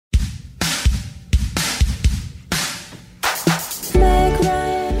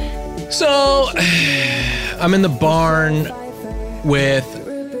So, I'm in the barn with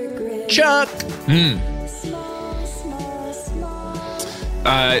Chuck.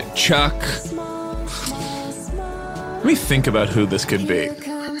 Chuck. Let me think about who this could be.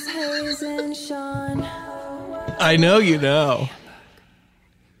 I know you know.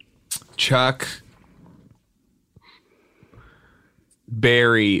 Chuck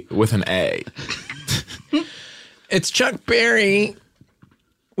Berry with an A. It's Chuck Berry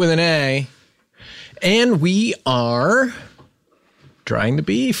with an A. And we are drying the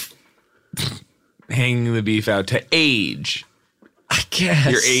beef. Hanging the beef out to age. I guess.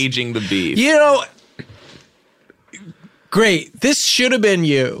 You're aging the beef. You know, great. This should have been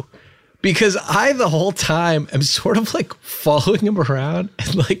you. Because I, the whole time, am sort of like following him around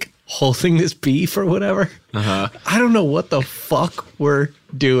and like holding this beef or whatever. I don't know what the fuck we're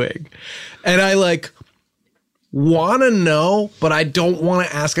doing. And I like want to know, but I don't want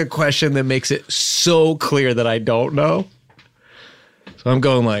to ask a question that makes it so clear that I don't know. So I'm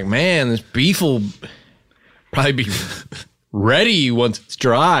going like, man, this beef will probably be ready once it's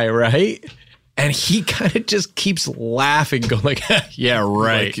dry, right? And he kind of just keeps laughing, going like, yeah,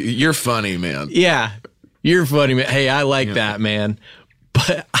 right. Like, you're funny, man. Yeah, you're funny, man. Hey, I like that, man.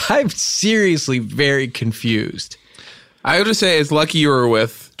 But I'm seriously very confused. I would just say it's lucky you were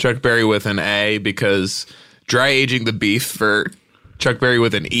with Chuck Berry with an A, because dry aging the beef for Chuck Berry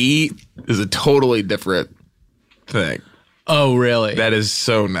with an E is a totally different thing. Oh, really? That is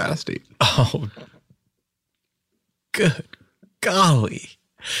so nasty. Oh, good golly.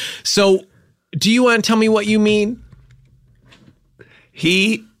 So, do you want to tell me what you mean?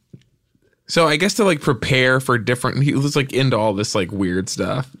 So I guess to like prepare for different, he was like into all this like weird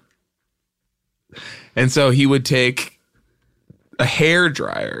stuff. And so he would take a hair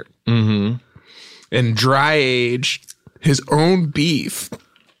dryer and dry age his own beef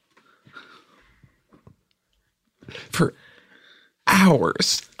for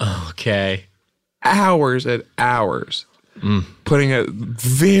hours. Okay. Hours and hours. Putting a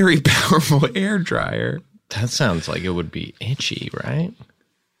very powerful air dryer. That sounds like it would be itchy, right?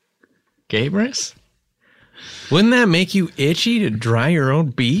 Gabrus? Wouldn't that make you itchy to dry your own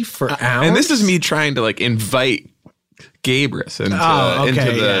beef for hours? And this is me trying to like invite Gabrus into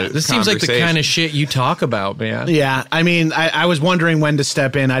the This seems like the kind of shit you talk about, man. Yeah, I mean, I was wondering when to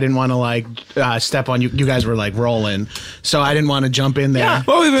step in. I didn't want to like step on you. You guys were like rolling, so I didn't want to jump in there. Yeah.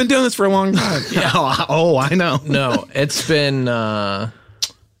 Well, we've been doing this for a long time. Oh, I know. No, it's been a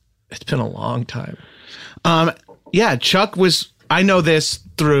long time. Yeah, Chuck was. I know this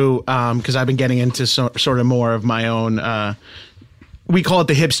through because I've been getting into sort of more of my own. We call it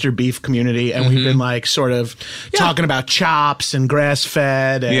the hipster beef community, and we've been like sort of talking about chops and grass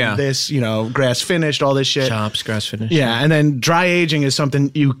fed and this, grass finished, all this shit. Chops, grass finished. Yeah, and then dry aging is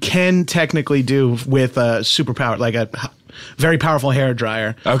something you can technically do with a superpower, like a very powerful hair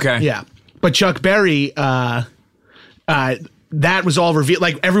dryer. Okay. Yeah, but Chuck Berry, that was all revealed.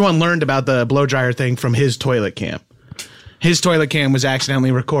 Like everyone learned about the blow dryer thing from his toilet cam. His toilet cam was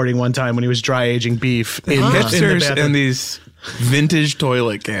accidentally recording one time when he was dry aging beef in Hipsters the and these vintage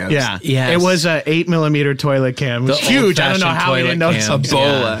toilet cams. Yeah. Yes. It was a 8mm toilet cam. It was huge. I don't know how he didn't know. A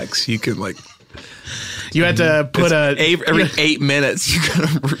Bolex. You could like. You had to put every 8 minutes. You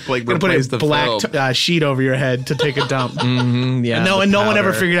gotta like replace the black sheet over your head to take a dump. Yeah. No one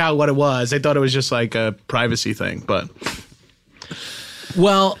ever figured out what it was. They thought it was just like a privacy thing. But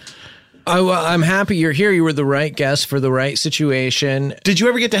well, I'm happy you're here. You were the right guest for the right situation. Did you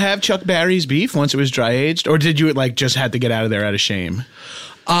ever get to have Chuck Berry's beef once it was dry aged, or did you like just had to get out of there out of shame?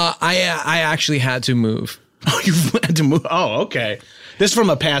 I actually had to move. Oh, you had to move. Oh, okay. This from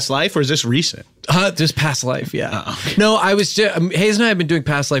a past life, or is this recent? This past life, yeah. No, I was just, Hayes and I have been doing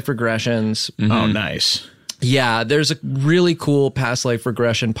past life regressions. Oh, nice. Yeah, there's a really cool past life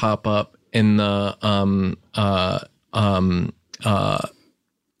regression pop up in the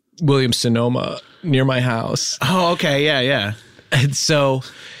Williams-Sonoma near my house. Oh, okay. Yeah. And so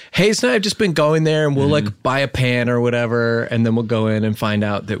Hayes and I have just been going there, and we'll like buy a pan or whatever, and then we'll go in and find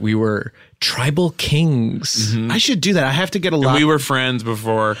out that we were tribal kings. I should do that. I have to get a lot. We were friends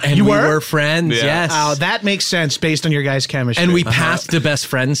before. And You we were? friends, Yeah. yes. Oh, that makes sense based on your guys' chemistry. And we passed the best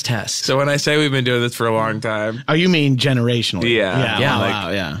friends test. So when I say we've been doing this for a long time. Oh, you mean generationally? Yeah. Yeah.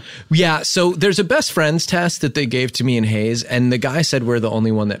 Wow, yeah. Yeah, so there's a best friends test that they gave to me and Hayes, and the guy said we're the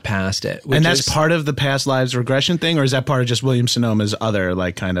only one that passed it. And that's part of the past lives regression thing, or is that part of just Williams-Sonoma's other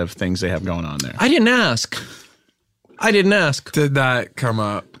like kind of things they have going on there? I didn't ask. Did that come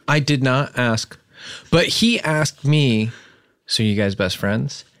up? I did not ask. But he asked me, so you guys best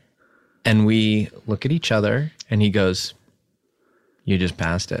friends? And we look at each other, and he goes, You just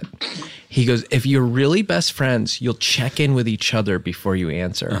passed it. He goes, if you're really best friends, you'll check in with each other before you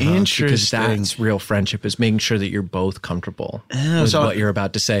answer. Interesting. Because that's real friendship, is making sure that you're both comfortable with so- what you're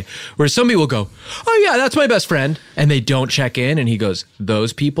about to say. Whereas some people go, oh yeah, that's my best friend. And they don't check in. And he goes,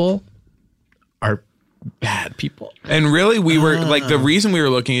 those people are bad people. And really, we were like, the reason we were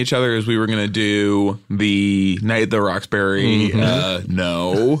looking at each other is we were going to do the Night at the Roxbury.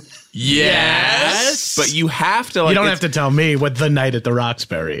 No. Yes. But you have to, like, You don't have to tell me what the Night at the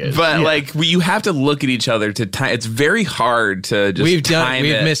Roxbury is. But like, you have to look at each other to time. It's very hard to just We've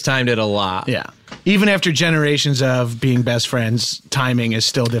it. mistimed it a lot. yeah. Even after generations of being best friends, timing is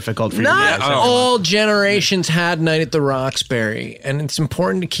still difficult for you Not guys. all generations had Night at the Roxbury, and it's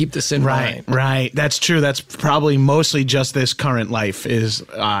important to keep this in Right, mind. right. That's true. That's probably mostly just this current life is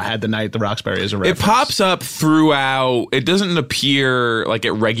had the Night at the Roxbury as a reference. It pops up throughout. It doesn't appear like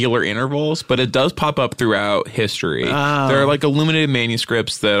at regular intervals, but it does pop up throughout history. There are like illuminated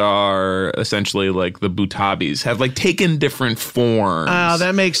manuscripts that are essentially like the Butabis have like taken different forms. Oh,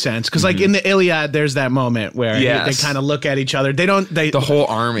 that makes sense. Because like in the Iliad, there's that moment where Yes. they kind of look at each other. They the whole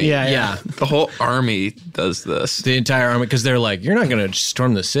army. yeah. The whole army does this. The entire army, because they're like, you're not going to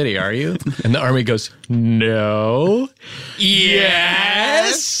storm the city, are you? And the army goes, no.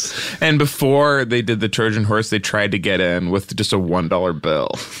 Yes. And before they did the Trojan horse, they tried to get in with just a $1 bill.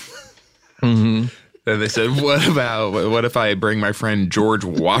 And they said, what if I bring my friend George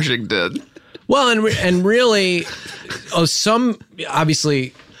Washington? Well, and really,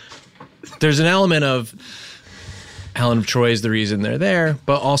 obviously, there's an element of Helen of Troy is the reason they're there,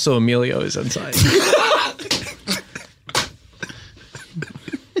 but also Emilio is inside.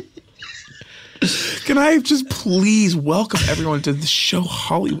 Can I just please welcome everyone to the show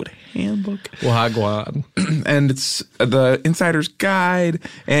Hollywood Handbook? Wagwan. And it's the Insider's Guide,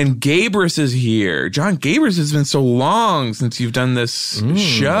 and Gabrus is here. John Gabrus, has been so long since you've done this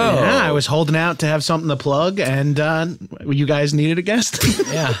show. Yeah, I was holding out to have something to plug, and you guys needed a guest.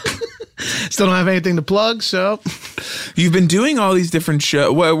 Yeah. Still don't have anything to plug, so You've been doing all these different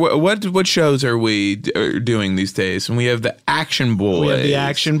shows. What shows are we doing these days? And we have the Action Boys. we have the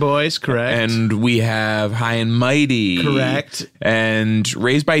Action Boys, correct? And we have High and Mighty. Correct. And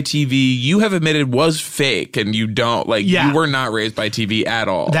Raised by TV, you have admitted was fake, and you don't, like, Yeah. you were not Raised by TV at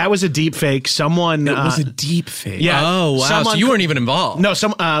all. that was a deep fake. Someone it was a deep fake. yeah. Oh, wow. Someone So you weren't even involved. No,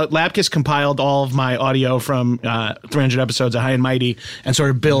 Labkis compiled all of my audio from 300 episodes of High and Mighty and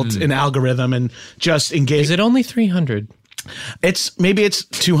sort of built an algorithm and just engaged. Is it only 300? Maybe it's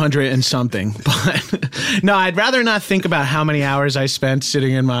 200 and something, but no, I'd rather not think about how many hours I spent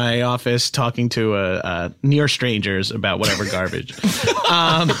sitting in my office talking to near strangers about whatever garbage.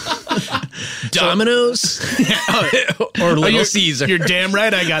 Domino's? Or Little Caesar? You're damn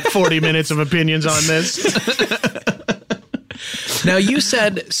right. I got 40 minutes of opinions on this. Now, you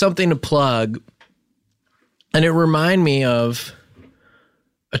said something to plug, and it reminded me of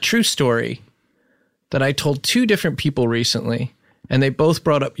a true story that I told two different people recently, and they both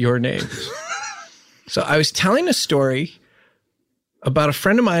brought up your name. So I was telling a story about a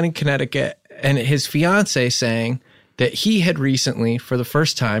friend of mine in Connecticut and his fiance saying that he had recently, for the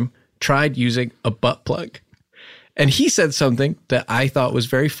first time, tried using a butt plug. And he said something that I thought was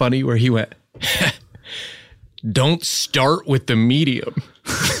very funny, where he went, "Don't start with the medium."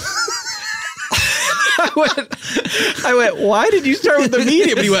 I went, why did you start with the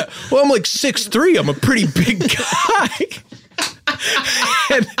medium? And he went, well, I'm like 6'3". I'm a pretty big guy.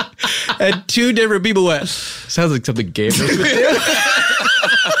 and two different people went, sounds like something Gabriel would do.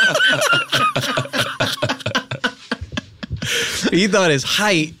 He thought his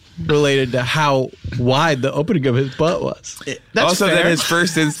height related to how wide the opening of his butt was. That's also, fair. that his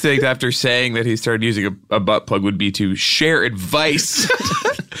first instinct after saying that he started using a butt plug would be to share advice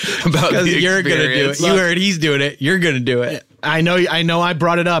about the Because you're going to do it. experience. You heard he's doing it. You're going to do it. I know I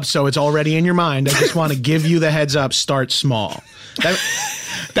brought it up, so it's already in your mind. I just want to give you the heads up. Start small.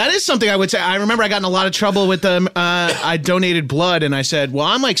 That is something I would say. I remember I got in a lot of trouble with them. I donated blood, and I said, well,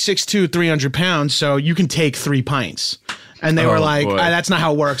 I'm like 6'2", 300 pounds, so you can take 3 pints. And they were like, boy. that's not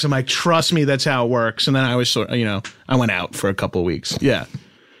how it works. I'm like, trust me, that's how it works. And then I was sort of, I went out for a couple of weeks. Yeah.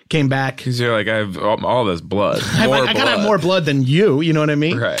 Came back. Because you're like, I have all this blood. I gotta have more blood than you. You know what I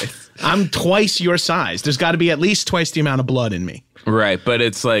mean? Right. I'm twice your size. There's got to be at least twice the amount of blood in me. Right, but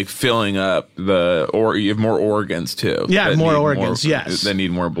it's like filling up you have more organs too. Yeah, that more need organs, yes. That need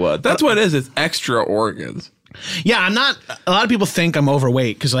more blood. That's what it is. It's extra organs. Yeah, I'm not. A lot of people think I'm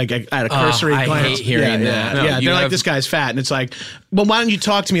overweight because, like, I had a cursory I glance. hate hearing that. No, Yeah, you they're like, have- this guy's fat, and it's like, well, why don't you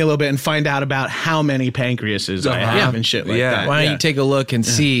talk to me a little bit and find out about how many pancreases I have and shit like Yeah. that. Why don't Yeah. you take a look and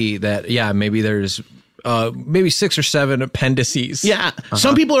see that, maybe there's maybe 6 or 7 appendices. Yeah.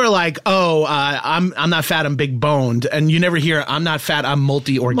 Some people are like, oh, I'm not fat, I'm big boned. And you never hear, I'm not fat, I'm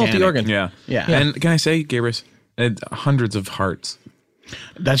multi-organic. Multi-organ. Yeah. Yeah. And can I say, Gabrus, hundreds of hearts.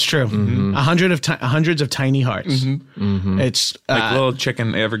 That's true. Hundreds of tiny hearts. It's Like little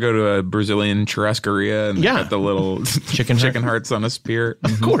chicken. You ever go to a Brazilian churrascaria and they got the little chicken hearts on a spear?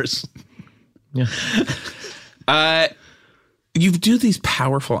 of course. Yeah. You do these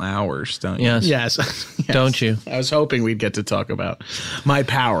powerful hours, don't you? Yes. Yes. Don't you? I was hoping we'd get to talk about my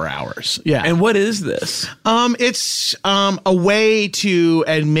power hours. Yeah. And what is this? It's a way to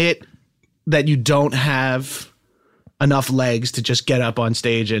admit that you don't have enough legs to just get up on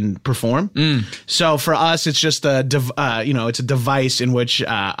stage and perform. So for us, it's just it's a device in which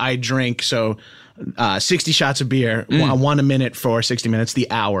I drink. So 60 shots of beer, one a minute for 60 minutes,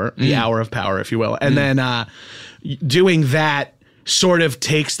 the hour of power, if you will. And then doing that sort of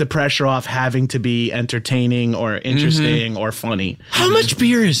takes the pressure off having to be entertaining or interesting or funny. How much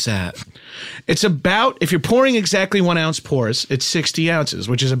beer is that? It's about, if you're pouring exactly 1 ounce pours, it's 60 ounces,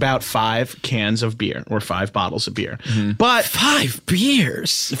 which is about 5 cans of beer or 5 bottles of beer. But 5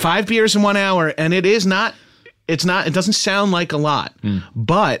 beers. 5 beers in 1 hour, and it doesn't sound like a lot,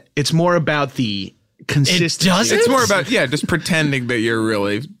 but it's more about the consistency. It doesn't? It's more about just pretending that you're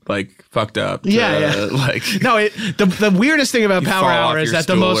really like fucked up. Yeah. Like No, the weirdest thing about power fall hour off is your that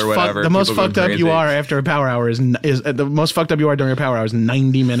the stool most or whatever, the most people go fucked up crazy. you are after a power hour is the most fucked up you are during a power hour is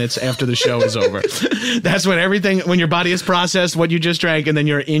 90 minutes after the show is over. That's when your body has processed what you just drank, and then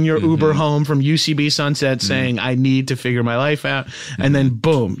you're in your Uber home from UCB Sunset saying, I need to figure my life out, and then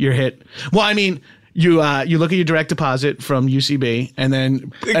boom, you're hit. Well, I mean, you look at your direct deposit from UCB, and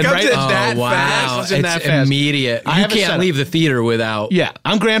then It comes in that wow. fast. It's that fast. Immediate. I You have a can't setup. leave the theater without. Yeah,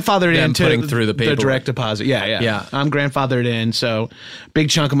 I'm grandfathered Them into putting through the paperwork. direct deposit. Yeah. I'm grandfathered in, so big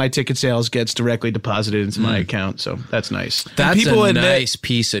chunk of my ticket sales gets directly deposited into my account. So that's nice. That's people a admit- nice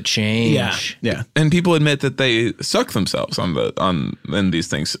piece of change. Yeah. and people admit that they suck themselves in these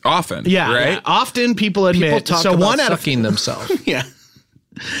things often. Yeah, right. yeah. Often people admit. People talk so about one out of sucking themselves. yeah,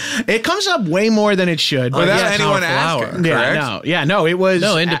 it comes up way more than it should. But Without yeah, anyone powerful asking. hour. yeah, no, it was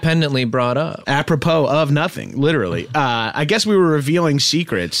Independently brought up. apropos of nothing, literally. I guess we were revealing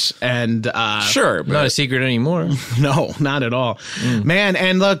secrets, and Sure, but Not a secret anymore. no, not at all, man.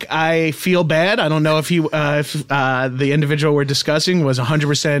 And look, I feel bad. I don't know if the individual we're discussing was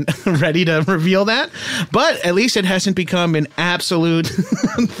 100% ready to reveal that, but at least it hasn't become an absolute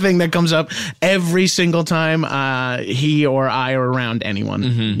thing that comes up every single time he or I are around anyone.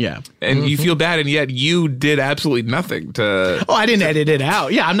 Yeah. and you feel bad, and yet you did absolutely nothing to. Oh, I didn't edit it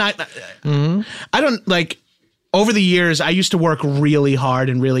out. Yeah, I'm not. I don't like. Over the years, I used to work really hard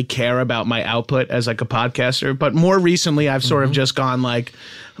and really care about my output as like a podcaster. But more recently, I've sort of just gone like,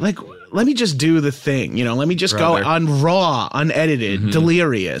 let me just do the thing. Let me just Brother. go on raw, unedited,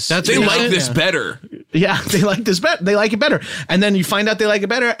 delirious. That's They Yeah. like this Yeah. better. yeah, they like this better. They like it better. And then you find out they like it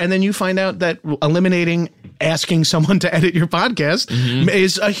better. And then you find out that eliminating asking someone to edit your podcast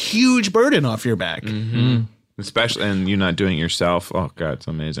is a huge burden off your back. Especially, and you not doing it yourself. Oh God, it's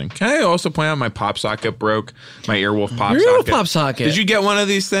amazing. Can I also point out my pop socket broke? My Earwolf pop Your socket. Earwolf pop socket. Did you get one of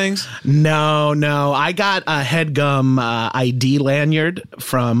these things? No. I got a HeadGum ID lanyard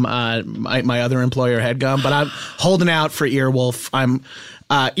from my other employer, HeadGum, but I'm holding out for Earwolf.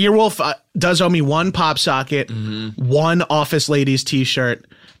 Earwolf does owe me one pop socket, one Office Ladies t-shirt,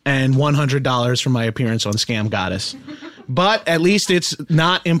 and $100 for my appearance on Scam Goddess. But at least it's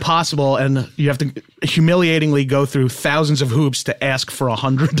not impossible, and you have to humiliatingly go through thousands of hoops to ask for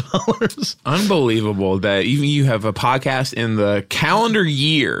 $100. Unbelievable that even you have a podcast in the calendar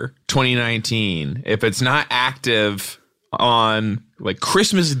year 2019. If it's not active on like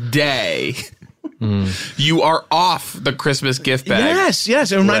Christmas Day, you are off the Christmas gift bag.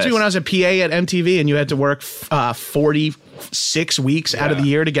 Yes. It reminds me list. when I was a PA at MTV and you had to work 46 weeks out of the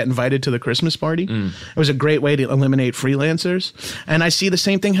year to get invited to the Christmas party. It was a great way to eliminate freelancers. And I see the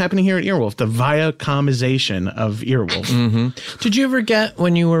same thing happening here at Earwolf, the Viacomization of Earwolf. Did you ever get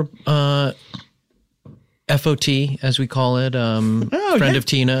when you were FOT, as we call it, friend of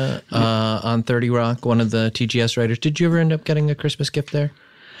Tina on 30 Rock, one of the TGS writers? Did you ever end up getting a Christmas gift there?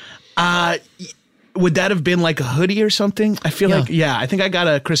 Would that have been like a hoodie or something? I feel like, I think I got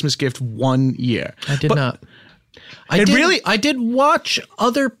a Christmas gift one year. I did not. I did watch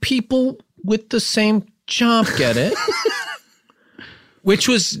other people with the same job get it, which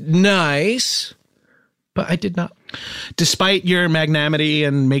was nice, but I did not. Despite your magnanimity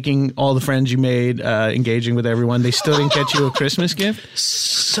and making all the friends you made, engaging with everyone, they still didn't get you a Christmas gift?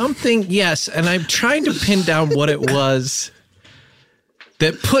 Something, yes, and I'm trying to pin down what it was.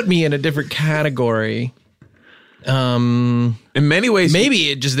 that put me in a different category. In many ways,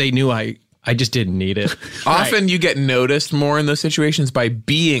 Maybe they knew I just didn't need it. often you get noticed more in those situations by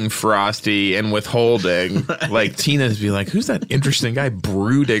being frosty and withholding. Like Tina's be like, "Who's that interesting guy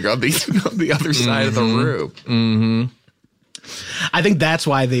brooding on the other side of the room?" Mm-hmm. I think that's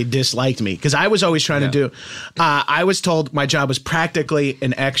why they disliked me, because I was always trying to do. I was told my job was practically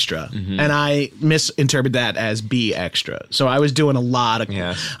an extra, and I misinterpreted that as be extra. So I was doing a lot of.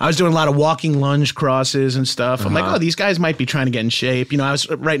 I was doing a lot of walking lunge crosses and stuff. I'm like, oh, these guys might be trying to get in shape. You know, I was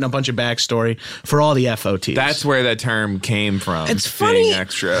writing a bunch of backstory for all the FOTs. That's where that term came from. It's funny. Being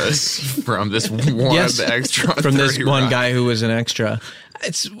extras from this one Yes, the extra from this 30 one Rock. guy who was an extra.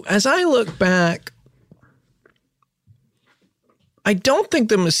 It's as I look back, I don't think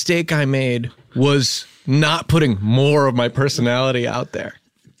the mistake I made was not putting more of my personality out there.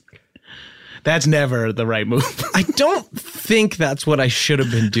 That's never the right move. I don't think that's what I should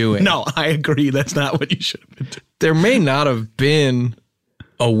have been doing. No, I agree. That's not what you should have been doing. There may not have been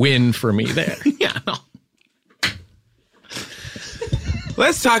a win for me there. Yeah, no.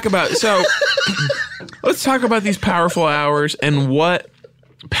 Let's talk about let's talk about these powerful hours and what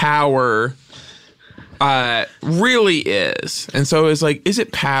power really is. And so it's like, is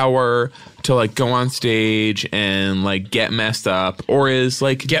it power to like go on stage and like get messed up, or is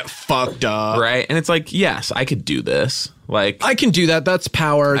like Get fucked up. right? And it's like, yes, I could do this. Like I can do that. That's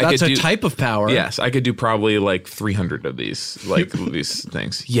power. That's could a do- type of power. yes, I could do probably like 300 of these these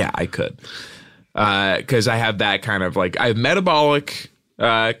things. Yeah, I could. Because I have that kind of like, I have metabolic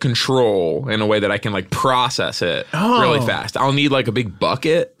control in a way that I can like process it really fast. I'll need like a big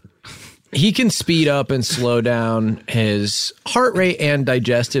bucket. He can speed up and slow down his heart rate and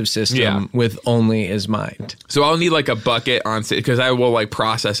digestive system with only his mind. So I'll need like a bucket on stage because I will like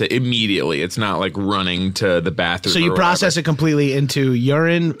process it immediately. It's not like running to the bathroom. So you process it completely into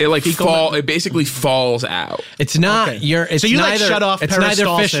urine. It like fecal it basically falls out. It's not it's So you neither, like shut off it's neither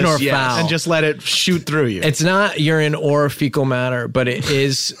fish peristalsis nor fowl. and just let it shoot through you. It's not urine or fecal matter, but it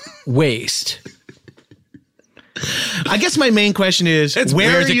is waste. I guess my main question is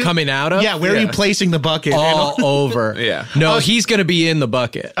where is it coming out of? Yeah, where are you placing the bucket? All over. Yeah. No, he's going to be in the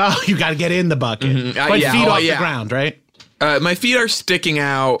bucket. Oh, you got to get in the bucket. But yeah. feet Oh, off yeah. the ground, right? My feet are sticking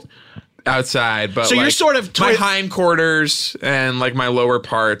out outside, but So you're like, sort of my hindquarters and like my lower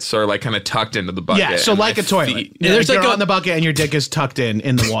parts are like kind of tucked into the bucket. Yeah, so and like my a toilet. feet- Yeah, There's you're like on the bucket and your dick is tucked in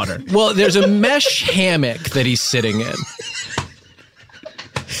the water. Well, there's a mesh hammock that he's sitting in.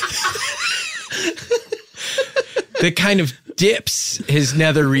 That kind of dips his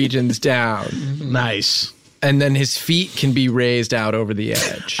nether regions down, Nice. and then his feet can be raised out over the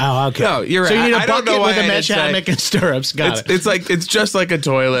edge. Oh, okay. No, you're So right. you need a I don't bucket know why with a I mesh didn't say- hammock and stirrups. Got it. It's just like a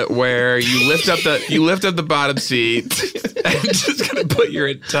toilet where you lift up the bottom seat and just gonna put your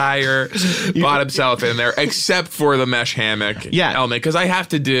entire bottom self in there, except for the mesh hammock element, because I have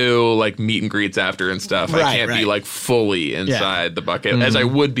to do like meet and greets after and stuff. I can't be like fully inside the bucket as I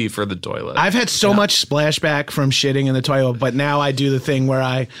would be for the toilet. I've had so much splashback from shitting in the toilet, but now I do the thing where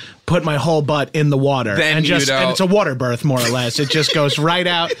I put my whole butt in the water Then and you and don't- it's a water birth more or less. It just goes right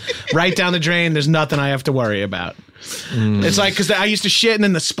out, right down the drain. There's nothing I have to worry about. It's like, because I used to shit and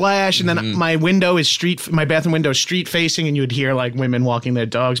then the splash, and then my bathroom window is street facing, and you would hear like women walking their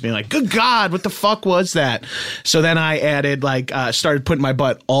dogs being like, good God, what the fuck was that? So then I added started putting my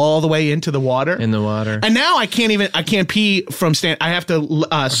butt all the way into the water. In the water. And now I can't pee from stand. I have to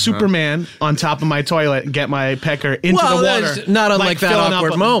Superman on top of my toilet and get my pecker into the water. That's not unlike that filling up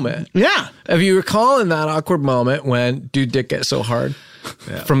awkward moment. Yeah. If you recall in that awkward moment when dude dick gets so hard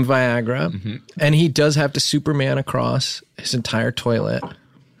from Viagra, and he does have to Superman across his entire toilet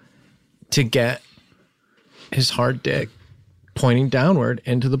to get his hard dick pointing downward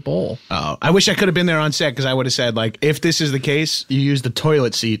into the bowl. Oh, I wish I could have been there on set, because I would have said, like, if this is the case, you use the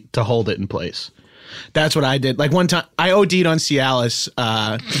toilet seat to hold it in place. That's what I did. Like one time, I OD'd on Cialis.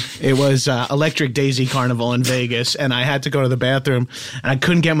 It was Electric Daisy Carnival in Vegas, and I had to go to the bathroom, and I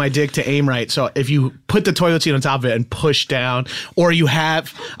couldn't get my dick to aim right. So if you put the toilet seat on top of it and push down, or you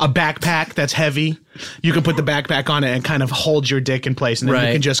have a backpack that's heavy, you can put the backpack on it and kind of hold your dick in place, and then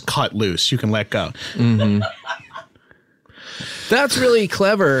you can just cut loose. You can let go. Mm-hmm. That's really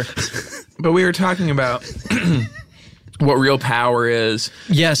clever. But we were talking about what real power is.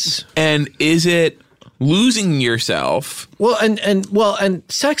 Yes. And is it losing yourself? Well, and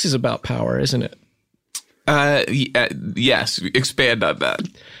sex is about power, isn't it? Yes. Expand on that.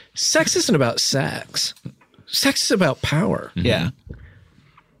 Sex isn't about sex. Sex is about power. Yeah.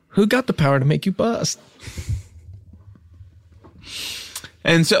 Who got the power to make you bust?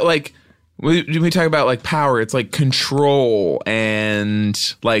 And so, like, we talk about like power, it's like control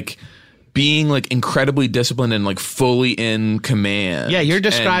and like being like incredibly disciplined and like fully in command. Yeah, you're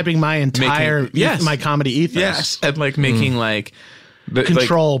describing my entire my comedy ethos. Yes, and like making like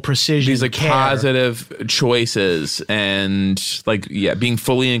control, precision, these like care. positive choices and like being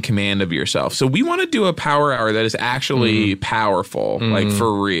fully in command of yourself. So we want to do a power hour that is actually powerful, like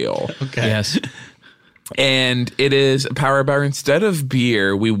for real. Okay. Yes. And it is a power hour. Instead of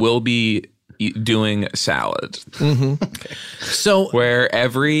beer, we will be doing salad. So Where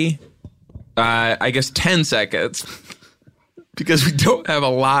every I guess 10 seconds, because we don't have a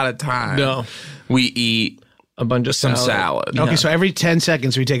lot of time. No. We eat a bunch of some salad. Okay, so every 10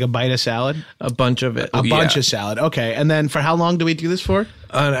 seconds we take a bite of salad? a bunch of it. A bunch of salad. Okay, and then for how long do we do this for?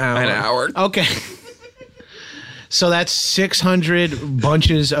 An hour. An hour. Okay. So that's 600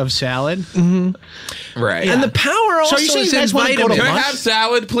 bunches of salad. Right. And the power also you say is you guys in wanna go to Can I vitamins. have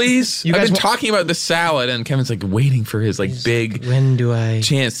salad, please? I've guys been wa- talking about the salad, and Kevin's like waiting for his like big When do I?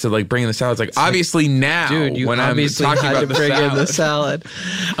 chance to like bring in the salad. It's like obviously now, Dude, you when I'm obviously talking had about to the bring in the salad.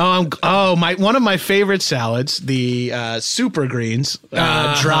 salad. My one of my favorite salads, the super greens,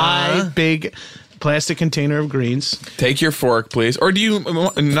 dry big plastic container of greens. Take your fork, please. Or do you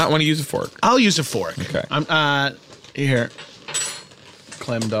not want to use a fork? I'll use a fork. Okay. I'm here.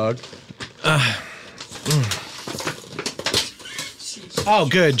 Clem dog. Oh,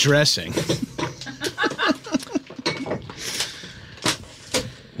 good dressing.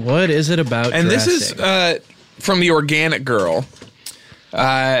 What is it about? And this is dressing? from the Organic Girl,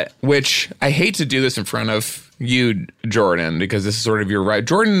 which I hate to do this in front of you, Jordan, because this is sort of your right.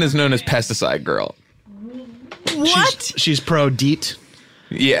 Jordan is known as Pesticide Girl. What? She's pro DEET.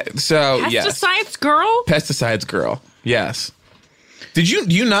 Yeah. So yes, Pesticides girl? Pesticides Girl. Yes. Do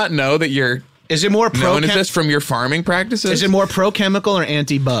you not know that you're Is it more pro? known as this from your farming practices? Is it more pro chemical or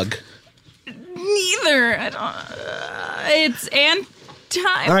anti bug? Neither. I don't. It's anti.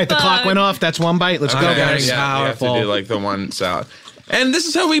 All right, the clock went off. That's one bite. Let's go, Okay, guys. yeah, we have to do like the one salad. And this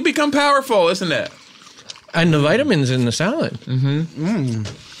is how we become powerful, isn't it? and the vitamins in the salad.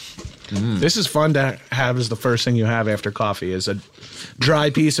 This is fun to have as the first thing you have after coffee is a dry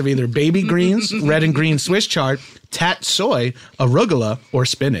piece of either baby greens, red and green Swiss chard, tat soy, arugula, or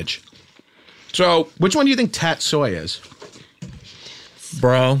spinach. So Which one do you think tat soy is?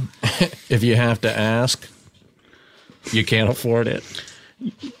 Bro, if you have to ask, you can't afford it.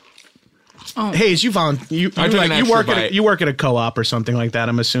 Hayes, you found you I took an extra work bite. you work at a co-op or something like that.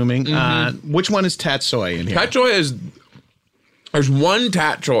 I'm assuming. Which one is tat soy in here? Tat Choy is there's one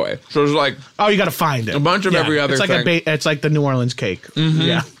Tat Choy. So there's like Oh, you got to find it. A bunch of every other It's like thing. it's like the New Orleans cake.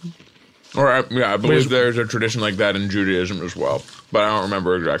 Yeah. I believe there's a tradition like that in Judaism as well. But I don't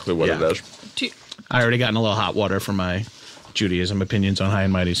remember exactly what it Yeah. is. I already gotten a little hot water for my Judaism opinions on High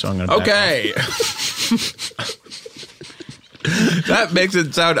and Mighty, so I'm going to Okay. That makes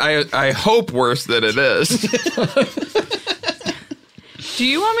it sound I hope worse than it is. Do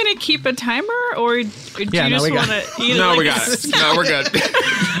you want me to keep a timer, or do Yeah, you no, just we got want to eat it? No, like we got this? it. No, we're good.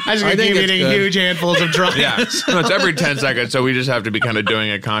 I was going to think keep it's eating good. huge handfuls of dry. Yeah. No, it's every 10 seconds, so we just have to be kind of doing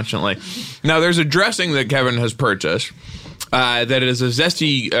it constantly. Now, there's a dressing that Kevin has purchased that is a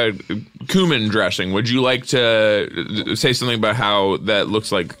zesty cumin dressing. Would you like to say something about how that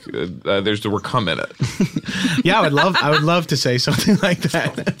looks like there's the word cum in it? Yeah, I would love to say something like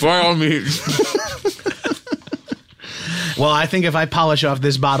that. By all means. Well, I think if I polish off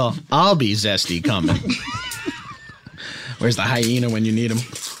this bottle, I'll be zesty coming. Where's the hyena when you need him?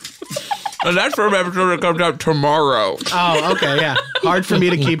 And that's from an episode that comes out tomorrow. Oh, okay, yeah. Hard for me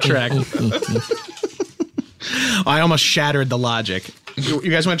to keep track. I almost shattered the logic. You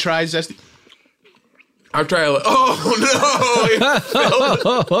guys want to try zesty? I'll try a little. Oh,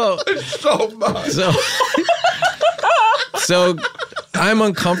 no. It's so much. So I'm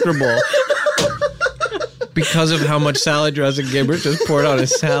uncomfortable because of how much salad dressing Gabriel just poured on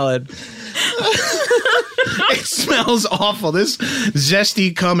his salad. It smells awful. This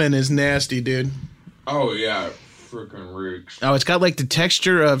zesty cumin is nasty, dude. Oh, yeah. Freaking reeks. Oh, it's got like the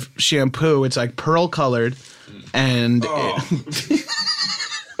texture of shampoo. It's like pearl colored, and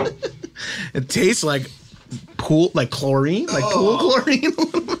it tastes like chlorine, like pool chlorine.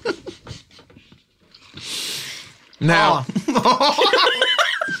 Now,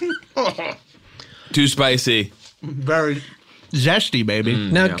 too spicy. Very zesty, baby.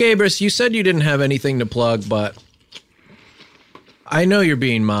 Now, Yeah. Gabrus, you said you didn't have anything to plug, but I know you're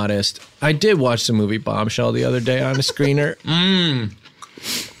being modest. I did watch the movie Bombshell the other day on a screener.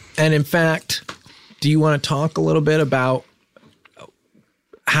 And in fact, do you want to talk a little bit about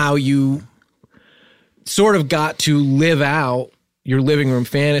how you sort of got to live out your living room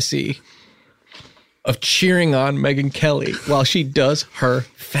fantasy of cheering on Megyn Kelly while she does her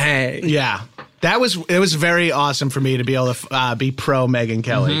thing. Yeah. It was very awesome for me to be able to be pro Megyn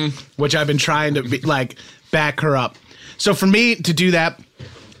Kelly, which I've been trying to be, like, back her up. So for me to do that,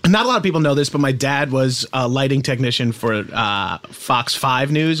 not a lot of people know this, but my dad was a lighting technician for Fox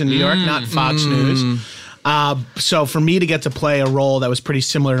 5 News in New York, not Fox News. So for me to get to play a role that was pretty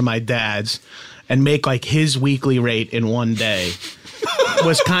similar to my dad's and make like his weekly rate in one day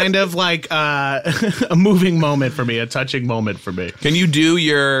was kind of like a moving moment for me, a touching moment for me. Can you do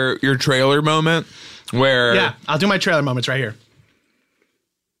your trailer moment where? Yeah, I'll do my trailer moments right here.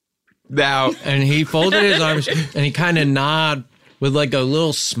 Now, And he folded his arms and he kind of nod with like a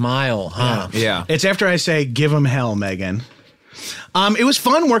little smile, huh? yeah. It's after I say, "Give him hell, Megan." It was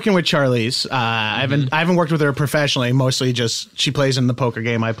fun working with Charlize. I haven't worked with her professionally. Mostly just she plays in the poker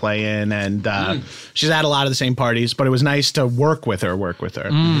game I play in, and she's at a lot of the same parties. But it was nice to work with her.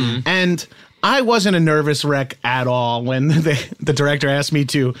 And I wasn't a nervous wreck at all when the director asked me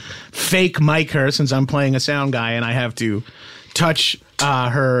to fake mic her since I'm playing a sound guy and I have to touch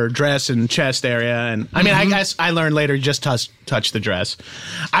her dress and chest area. And I mean, I guess I learned later, just touch the dress.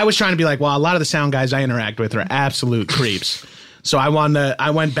 I was trying to be like, well, a lot of the sound guys I interact with are absolute creeps. So I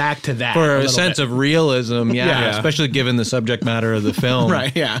went back to that For a sense of realism, Yeah. especially given the subject matter of the film.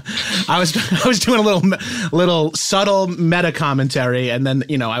 right. Yeah. I was doing a little subtle meta commentary. And then,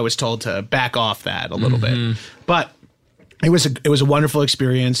 I was told to back off that a little bit, but it was a wonderful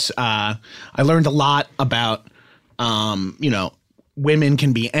experience. I learned a lot about, women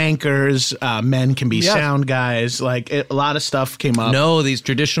can be anchors, men can be sound guys. Like a lot of stuff came up. No, these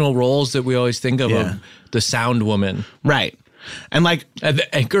traditional roles that we always think of, Yeah. of the sound woman. Right. And like, The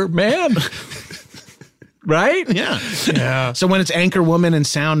anchor man. Right? yeah. So when it's anchor woman and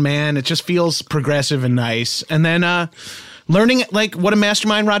sound man, it just feels progressive and nice. And then learning like what a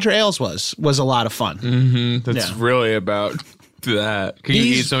mastermind Roger Ailes was a lot of fun. That's really about that. Can you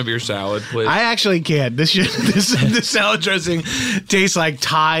eat some of your salad, please? I actually can't. This salad dressing tastes like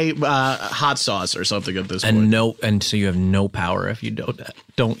Thai hot sauce or something at this point. And so you have no power if you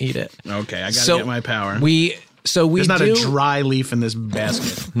don't eat it. Okay, I gotta get my power. There's not a dry leaf in this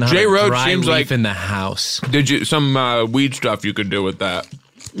basket. not Jay a Roach dry seems leaf like- in the house. Did you some weed stuff you could do with that?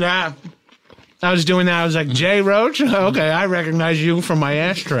 Yeah. I was doing that. I was like, Jay Roach? Okay, I recognize you from my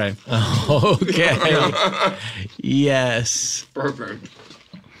ashtray. Okay. Yes. Perfect.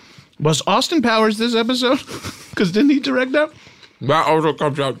 Was Austin Powers this episode? Because didn't he direct that? That also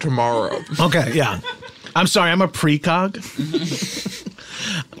comes out tomorrow. Okay, yeah. I'm sorry, I'm a precog.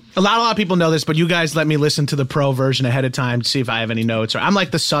 A lot of people know this, but you guys let me listen to the pro version ahead of time to see if I have any notes. Or I'm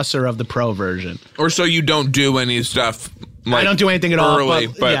like the susser of the pro version. Or so you don't do any stuff. Like I don't do anything at all, early,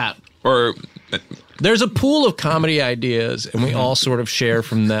 but yeah. Or There's a pool of comedy ideas, and we all sort of share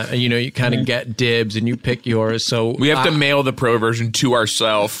from that. You kind of get dibs, and you pick yours. So we have to mail the pro version to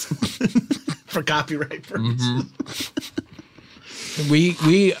ourselves. For copyright purposes.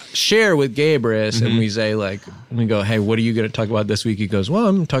 we share with Gabrus, and we say we go, hey, what are you going to talk about this week? He goes, well,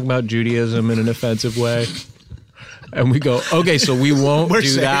 I'm talking about Judaism in an offensive way. And we go, okay, so we won't do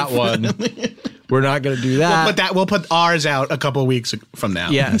safe. that one. We're not going to do that. We'll put ours out a couple of weeks from now.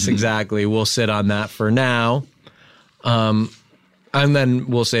 Yes, exactly. We'll sit on that for now. And then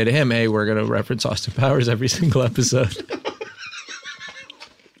we'll say to him, hey, we're going to reference Austin Powers every single episode.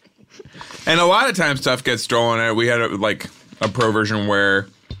 And a lot of times stuff gets stolen. We had a pro version where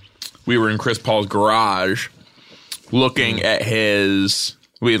we were in Chris Paul's garage looking at his...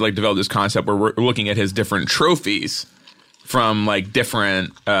 We had developed this concept where we're looking at his different trophies from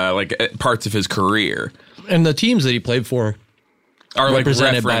different parts of his career. And the teams that he played for Are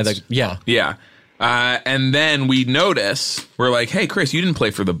represented by referenced. yeah. Yeah. And then we notice, we're like, hey, Chris, you didn't play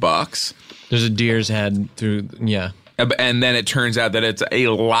for the Bucks. There's a deer's head through, yeah. And then it turns out that it's a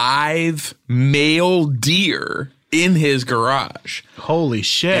live male deer in his garage. Holy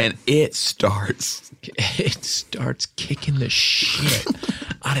shit. And it starts Kicking the shit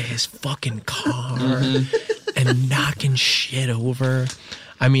out of his fucking car and knocking shit over.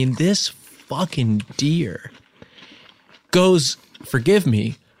 I mean, this fucking deer goes, forgive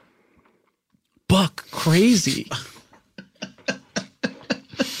me, buck crazy.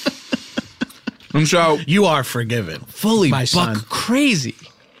 And so, You are forgiven. Fully My buck son. crazy.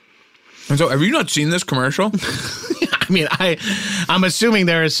 have you not seen this commercial? I mean, I'm assuming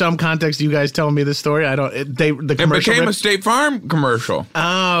there is some context to you guys telling me this story. I don't. The It commercial. became a State Farm commercial.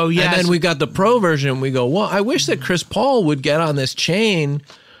 Oh yes. And then we got the pro version. We go, well, I wish that Chris Paul would get on this chain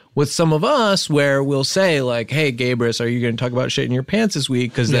with some of us where we'll say hey, Gabrus, are you going to talk about shit in your pants this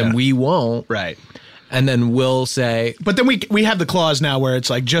week? Because then we won't. right. And then we'll say, But then we have the clause now where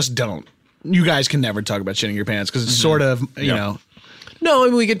it's just don't. you guys can never talk about shitting your pants because it's sort of, you know. No, I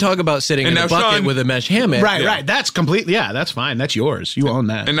mean, we could talk about sitting And in a now bucket Sean- with a mesh hammock. Right. That's completely, that's fine. That's yours. You own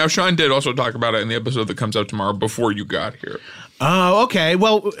that. And now Sean did also talk about it in the episode that comes out tomorrow before you got here. Oh, okay.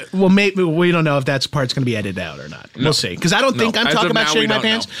 Well, maybe we don't know if that part's going to be edited out or not. We'll see. Because I don't think I'm As talking of about now, we shitting my don't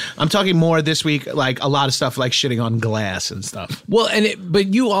pants. know. I'm talking more this week, like a lot of stuff like shitting on glass and stuff. Well, but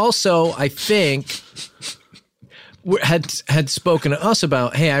you also, I think, had spoken to us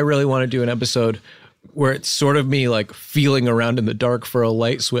about, hey, I really want to do an episode where it's sort of me like feeling around in the dark for a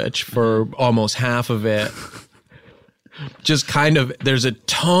light switch for almost half of it. Just kind of, there's a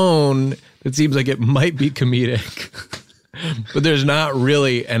tone that seems like it might be comedic, but there's not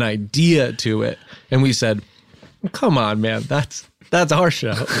really an idea to it. And we said, come on, man, that's our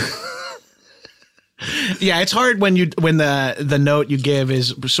show. Yeah, it's hard when the note you give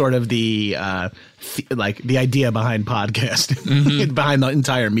is sort of the the idea behind podcasting, behind the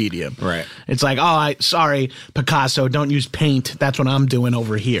entire medium. Right. It's like, sorry, Picasso, don't use paint. That's what I'm doing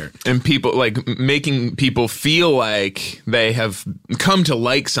over here. And people like making people feel like they have come to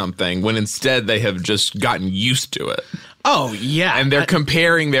like something when instead they have just gotten used to it. Oh yeah, And they're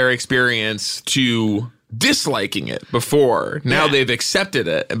comparing their experience to disliking it before. Now Yeah. they've accepted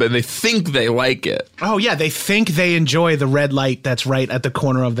it, but they think they like it. oh yeah, they think they enjoy the red light that's right at the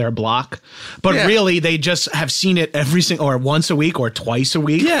corner of their block, but Yeah. really they just have seen it every single or once a week or twice a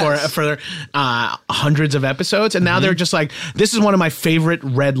week Yes. for hundreds of episodes, and now they're just like, this is one of my favorite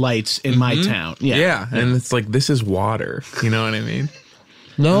red lights in my town. Yeah. And it's like, this is water. You know what I mean?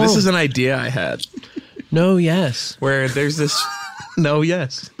 No, This is an idea I had no, yes, where there's this, No,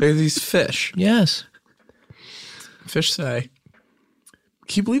 yes. there's these fish. yes, Fish say,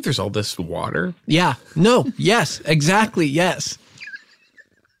 can you believe there's all this water? yeah, no, yes, exactly, yes.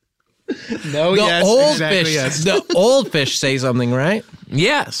 No, The yes, old exactly, fish, yes. the old fish say something, right?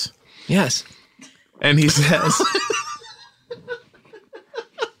 Yes. Yes. And he says,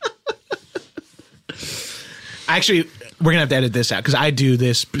 Actually, we're gonna have to edit this out because I do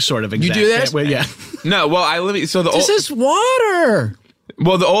this sort of exact. do this? Well, yeah. no, well, so the This old, is water.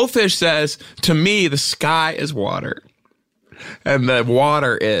 well, the old fish says, to me, the sky is water. And the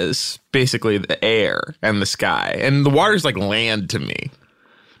water is basically the air and the sky. And the water is like land to me.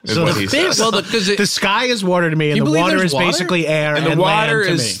 Is So what the he fish- says. Well, because The sky is water to me, and You the believe water there's is water? basically air, And the water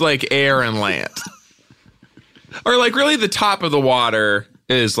land to is me. like air and land. Or like really the top of the water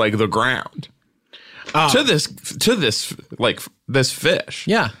is like the ground. To this like this fish.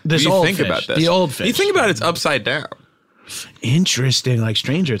 Yeah. This you old think fish, about this. the old fish. You think about it's upside down. Interesting, like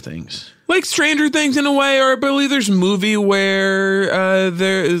Stranger Things. Like Stranger Things in a way, or I believe there's a movie where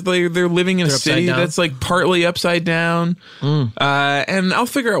they're living in a They're upside city down? that's like partly upside down. And I'll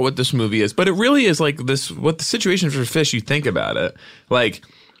figure out what this movie is, but it really is like this. What the situation for fish? You think about it, like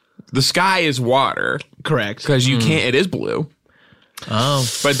the sky is water Correct. because you can't. It is blue. Oh,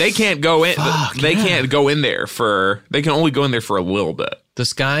 But they can't go in. They can't go in there for. They can only go in there for a little bit. the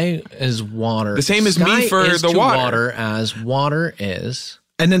sky is water. The same as me Sky for is the to water. as water is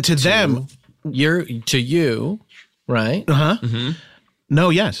And then to them, to you, right? no,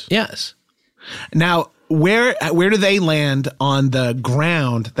 yes. Yes. Now, where do they land on the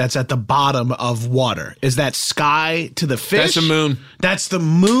ground that's at the bottom of water? Is that sky to the fish? That's the moon. That's the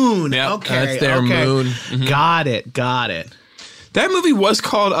moon. Yep, okay, that's their okay. moon. Got it. That movie was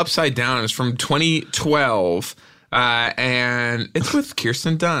called Upside Down. It's from 2012, and it's with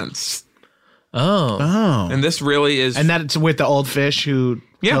Kirsten Dunst. Oh. Oh, And this really is, and that's with the old fish who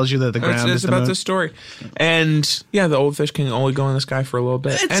tells you that the ground it's is the about moon. this story. And yeah, the old fish can only go in the sky for a little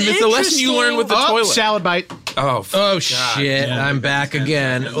bit, and it's a lesson you learn with the toilet. Salad bite. Oh, Oh shit! I'm back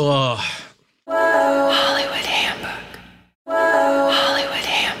again. Oh. Hollywood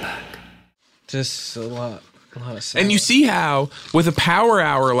Handbook. Just a lot of stuff. And you see how with a power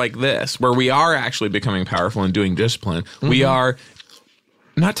hour like this, where we are actually becoming powerful and doing discipline, we are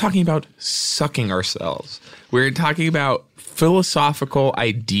not talking about sucking ourselves. We're talking about philosophical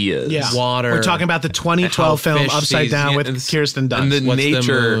ideas. Yeah. Water. We're talking about the 2012 How film fish Upside sees- Down Yeah, with and Kirsten Dunst. and the What's the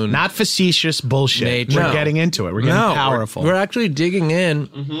nature. moon? Not facetious bullshit. Nature. We're No. getting into it. We're getting No, powerful. We're actually digging in,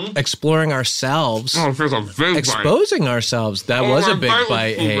 exploring ourselves, there's a big exposing ourselves. That was a my big bite was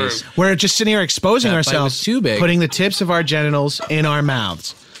bite, too big. Hayes. We're just sitting here exposing That bite ourselves, was too big. putting the tips of our genitals in our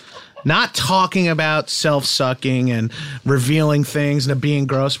mouths. Not talking about self-sucking and revealing things and being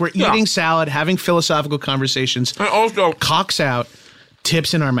gross. We're eating salad, having philosophical conversations, And also, cocks out,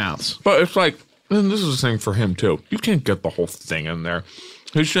 tips in our mouths. but it's like, and this is the thing for him too. You can't get the whole thing in there.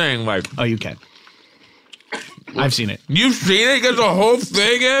 He's saying like, Oh, you can. I've seen it. you've seen it get the whole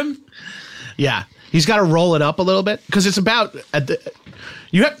thing in. Yeah. He's got to roll it up a little bit because it's about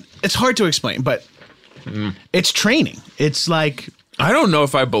it's hard to explain, but it's training. It's like I don't know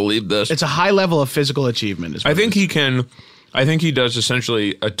if I believe this. it's a high level of physical achievement. Is what I think it is. he can. I think he does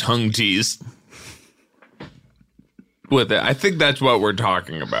essentially a tongue tease with it. I think that's what we're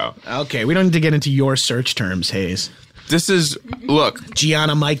talking about. Okay, we don't need to get into your search terms, Hayes. This is look,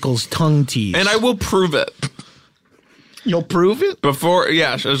 Gianna Michaels tongue tease. and I will prove it You'll prove it? before.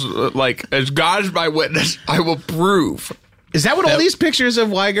 Yes, as God is my witness, I will prove. Is that what all these pictures of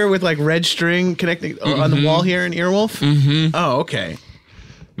Weiger with like red string connecting on the wall here in Earwolf? Mm-hmm. Oh, okay.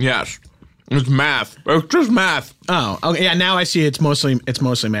 Yes, it's math. It's just math. Oh, okay. Yeah, now I see it's mostly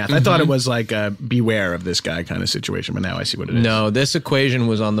math. I thought it was like a beware of this guy kind of situation, but now I see what it is. No, this equation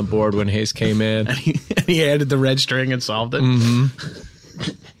was on the board when Hayes came in. He added the red string and solved it.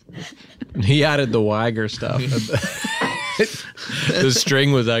 He added the Weiger stuff. The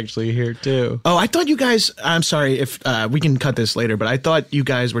string was actually here too. Oh, I thought you guys. I'm sorry if we can cut this later, but I thought you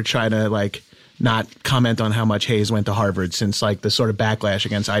guys were trying to like not comment on how much Hayes went to Harvard since like the sort of backlash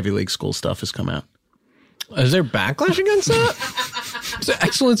against Ivy League school stuff has come out. Is there backlash against that? It's an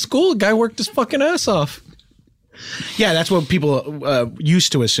excellent school. Guy worked his fucking ass off. Yeah, that's what people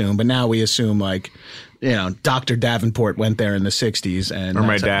used to assume, but now we assume like, Dr. Davenport went there in the 60s. And Or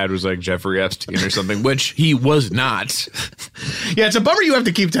my that's dad was like Jeffrey Epstein or something, which he was not. Yeah, it's a bummer you have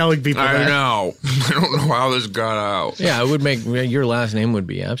to keep telling people I that. know. I don't know how this got out. Yeah, it would make your last name would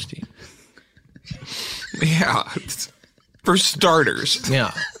be Epstein. Yeah. For starters.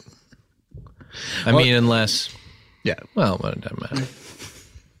 Yeah. I mean, unless, Yeah. well, what it doesn't matter.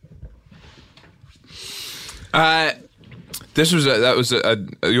 This was you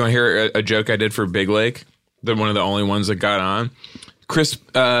want to hear a joke I did for Big Lake? One of the only ones that got on. Chris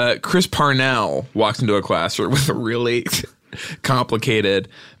Parnell walks into a classroom with a really complicated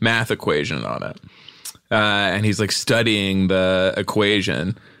math equation on it. And he's like studying the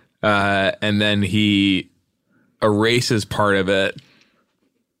equation. And then he erases part of it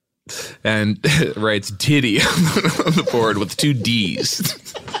and writes titty on the board with 2 D's.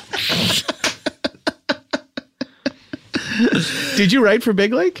 Did you write for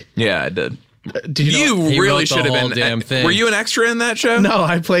Big Lake? Yeah, I did. Did you know? He You really wrote the should have whole been. damn thing. Were you an extra in that show? No,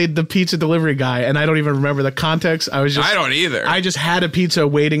 I played the pizza delivery guy, and I don't even remember the context. I don't either. I just had a pizza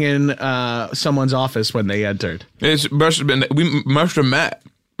waiting in someone's office when they entered. It must have been. We must have met,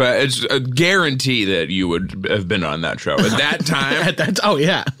 but it's a guarantee that you would have been on that show at that time. Oh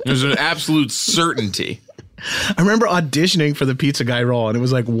yeah, There's an absolute certainty. I remember auditioning for the pizza guy role, and it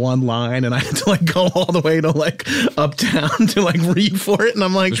was like one line, and I had to like go all the way to like uptown to like read for it, and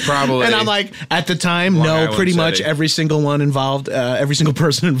I'm like, probably and I'm like, at the time, Long no, Island pretty much City. every single one involved, every single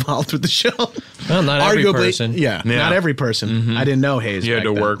person involved with the show. Well, not every person. Yeah, Yeah. not every person. I didn't know Hayes. You had back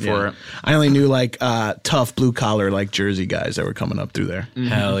to then. work for it. I only knew like tough blue collar like Jersey guys that were coming up through there.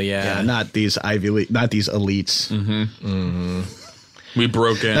 Hell yeah. Yeah, not these Ivy League, not these elites, We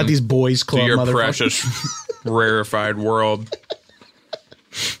broke in not these boys to club your motherfuckers. precious, rarefied world.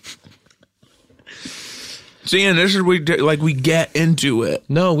 See, and this is we get into it.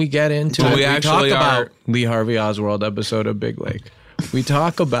 No, we get into Well, it. we actually talk are. about Lee Harvey Oswald episode of Big Lake. We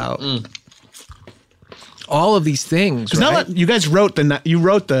talk about all of these things. Now Right? that you guys wrote the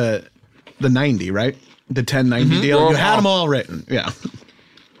 90, right? The 1090 deal. You had them all written. Yeah.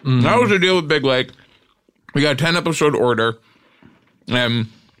 That was the deal with Big Lake. We got a 10 episode order, and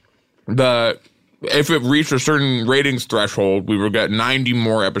if it reached a certain ratings threshold, we would get 90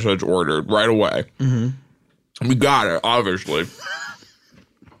 more episodes ordered right away. We got it, obviously.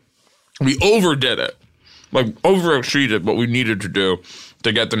 We overdid it, like overexceeded what we needed to do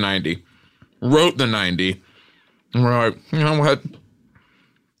to get the 90. Wrote the 90, and we're like, you know what?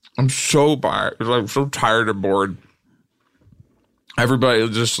 I'm so so tired and bored. Everybody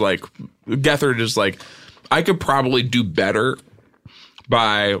was just like, Gethard is like, I could probably do better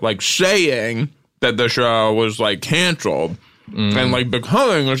by like saying that the show was like canceled and like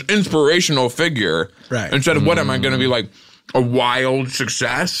becoming this inspirational figure. Right. Instead of what am I going to be like a wild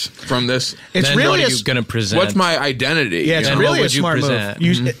success from this? It's Then really what a are you going to present? What's my identity? Yeah, it's Then really what a would you smart present?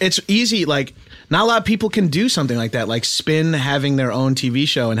 move. It's easy. Like, not a lot of people can do something like that. Like, spin having their own TV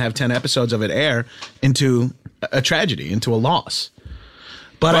show and have 10 episodes of it air into a tragedy, into a loss.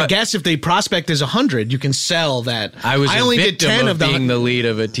 But I guess if the prospect is 100, you can sell that. I was only a did victim 10 of being hun- the lead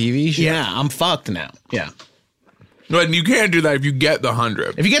of a TV show. Yeah, I'm fucked now. Yeah. But you can't do that if you get the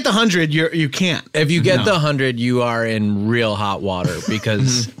 100. If you get the 100, you can't. If you get the 100, you are in real hot water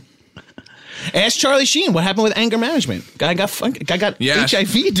because Ask Charlie Sheen what happened with anger management. Guy got Yes.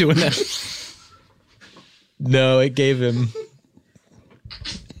 HIV doing that. no, it gave him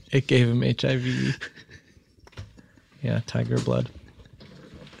HIV. Yeah, tiger blood.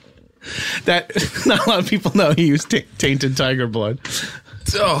 That not a lot of people know he used tainted tiger blood.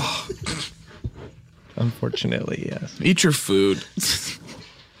 Oh, Unfortunately, yes. eat your food.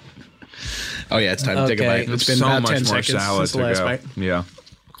 Oh yeah, it's time to take a Okay. bite. It's been so about much 10 more seconds salad since the to last go. bite. Yeah.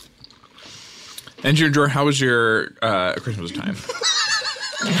 Engineer Drawer, how was your Christmas time?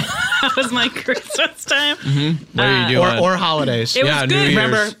 That was my Christmas time. What are you doing? Or holidays. It was Yeah, good. New Year's.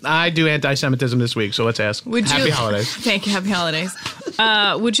 Remember, I do anti-Semitism this week, so let's ask. Happy holidays. Thank you. Happy holidays.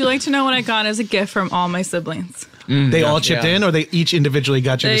 Would you like to know what I got as a gift from all my siblings? They all chipped Yeah. in, or they each individually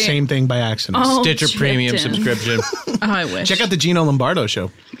got you the They- same thing by accident? Oh, Stitcher chipped Premium in. subscription. Oh, I wish. Check out the Gino Lombardo show.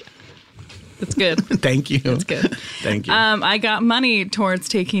 It's good. Thank you. It's good. Thank you. I got money towards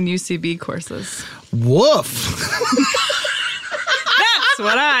taking UCB courses. Woof. That's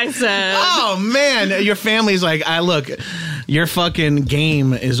what I said. Oh man, your family's like, look, your fucking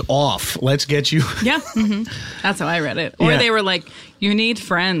game is off. Let's get you. Yeah. That's how I read it. Or Yeah. they were like, you need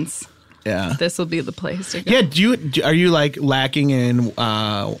friends. Yeah. This will be the place to go. Yeah. Are you like lacking in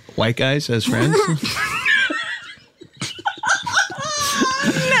white guys as friends?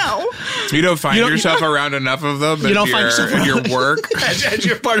 No. You don't find You don't- yourself around enough of them. You don't find yourself in your work. as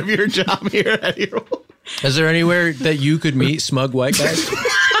you're part of your job here at your. Is there anywhere that you could meet smug white guys?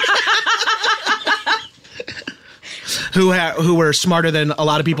 Who were smarter than a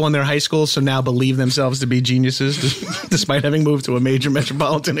lot of people in their high school, so now believe themselves to be geniuses, despite having moved to a major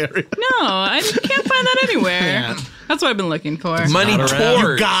metropolitan area. No, I can't find that anywhere. Yeah. That's what I've been looking for. Money Not around. You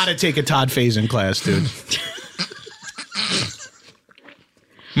towards. gotta take a Todd Faison class, dude.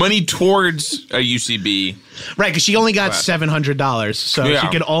 Money towards a UCB. Right, because she only got Wow. $700, so Yeah. she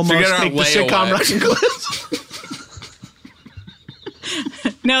could almost Forget our take the layaway. sitcom Russian class.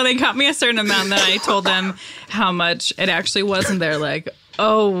 No, they got me a certain amount, and then I told them how much it actually was, and they're like,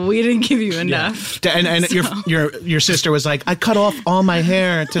 "Oh, we didn't give you enough." And your sister was like, I cut off all my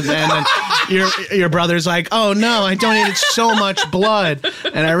hair to the end. And your brother's like, oh no, I donated so much blood.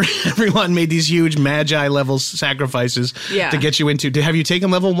 And everyone made these huge magi level sacrifices Yeah. to get you into. Have you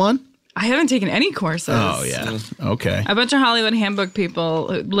taken level 1? I haven't taken any courses. Oh yeah. Okay. A bunch of Hollywood Handbook people,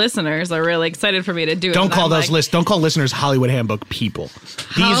 listeners, are really excited for me to do it. Don't and call I'm those like, Don't call listeners Hollywood Handbook people.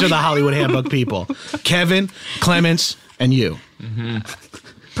 These are the Hollywood Handbook people. Kevin, Clements, and you.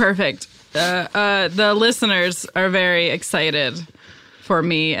 Perfect. The listeners are very excited for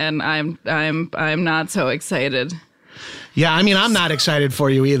me, and I'm not so excited. Yeah, I mean, I'm not excited for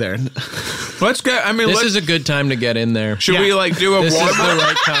you either. Let's get. I mean, This let's, is a good time to get in there. should we like do a This is warm the up?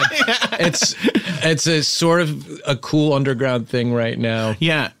 right time. It's a sort of a cool underground thing right now.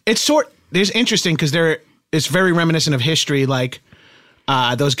 Yeah, it's interesting because it's very reminiscent of history, like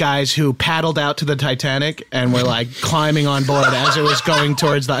those guys who paddled out to the Titanic and were like climbing on board as it was going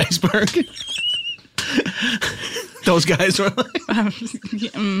towards the iceberg. Those guys were like,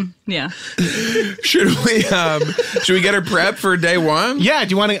 Yeah. Should we get her prep for day one? yeah. Do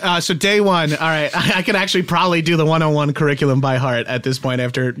you want to? So day one, all right. I could actually probably do the 101 curriculum by heart at this point.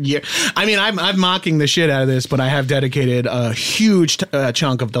 After year, I mean, I'm mocking the shit out of this, but I have dedicated a huge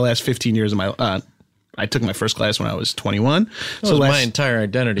chunk of the last 15 years of my. I took my first class when I was 21. That was my entire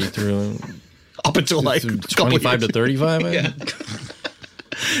identity through up until like a couple 25 to years. 35. Yeah.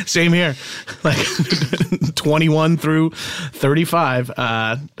 Same here. Like 21 through 35.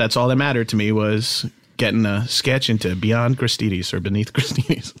 That's all that mattered to me was getting a sketch into Beyond Christides or Beneath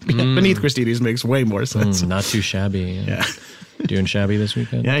Christides. Beneath Christides makes way more sense. Not too shabby. Yeah. Doing shabby this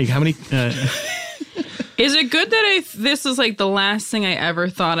weekend? Yeah. How many? Is it good that this is like the last thing I ever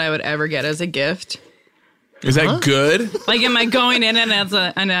thought I would ever get as a gift? Is that good? Like, am I going in and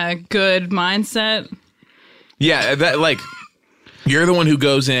in a good mindset? Yeah, that like you're the one who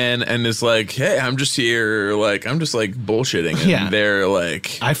goes in and is like, "Hey, I'm just here, like I'm just like bullshitting," and Yeah. they're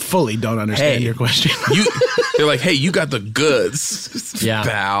like, I fully don't understand Hey. your question. they're like, "Hey, you got the goods, Yeah.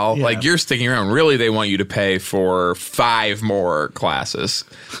 pal. Yeah. Like you're sticking around. Really, they want you to pay for 5 more classes,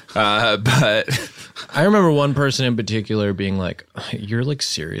 but." I remember one person in particular being like, "You're like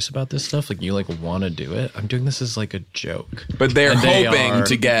serious about this stuff? Like you like want to do it? I'm doing this as like a joke." But they're And they hoping are-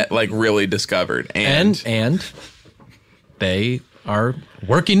 to get like really discovered, And they are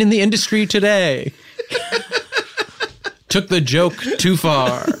working in the industry today. Took the joke too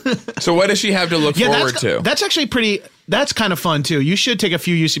far. so what does she have to look forward to? That's actually pretty. That's kind of fun too. You should take a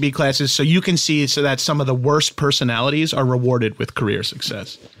few UCB classes so you can see so that some of the worst personalities are rewarded with career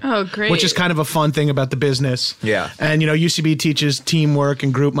success. Oh, great. Which is kind of a fun thing about the business. Yeah. And, UCB teaches teamwork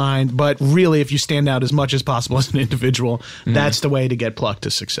and group mind, but really, if you stand out as much as possible as an individual, that's the way to get plucked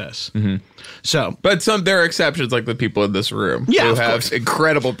to success. So, But there are exceptions, like the people in this room Yeah, who of have course.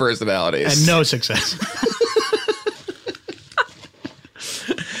 incredible personalities. and no success.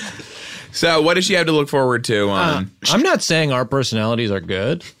 So what does she have to look forward to on? I'm not saying our personalities are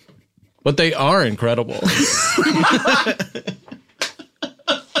good, but they are incredible.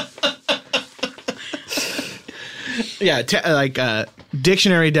 Yeah,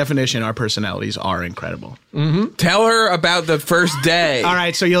 dictionary definition, our personalities are incredible. Tell her about the first day. All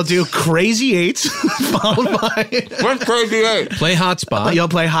right, so you'll do Crazy Eights, followed by... What's Crazy 8? Play Hotspot. You'll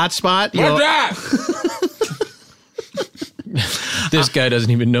play Hotspot. What's that? This guy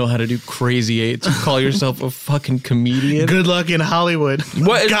doesn't even know how to do Crazy Eights. You call yourself a fucking comedian? Good luck in Hollywood.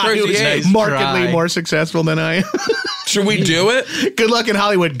 What is Guy Crazy who's Eights? markedly Try. more successful than I am. Should we do it? Good luck in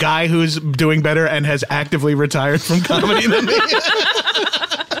Hollywood. Guy who's doing better and has actively retired from comedy than me.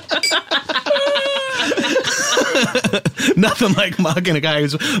 Nothing like mocking a guy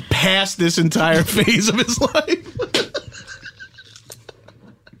who's past this entire phase of his life.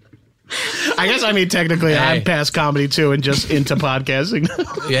 I guess, I mean, technically, I'm Hey. past comedy too and just into podcasting.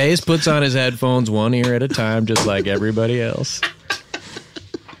 Yeah, he just puts on his headphones one ear at a time, just like everybody else.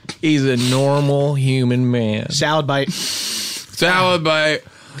 He's a normal human man. Salad bite. Salad bite.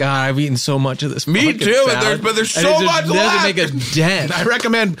 God, I've eaten so much of this. Me fucking too, and salad, there's and so it much doesn't left. make a dent. I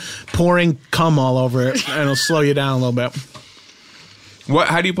recommend pouring cum all over it, and it'll slow you down a little bit. What?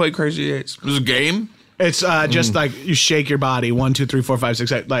 How do you play Crazy 8s? Is it a game? It's just like you shake your body 1, 2, 3, 4, 5,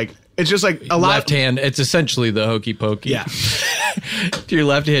 6, 8. Like it's just like a lot. Left hand. It's essentially the hokey pokey. Yeah. Your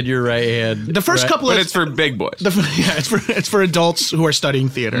left hand, your right hand. The first couple But of it's for big boys. it's for adults who are studying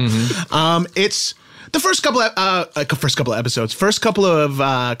theater. It's the first couple of episodes. First couple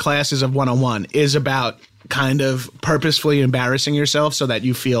of classes of 101 is about kind of purposefully embarrassing yourself so that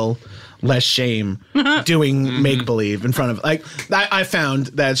you feel less shame doing make believe in front of I found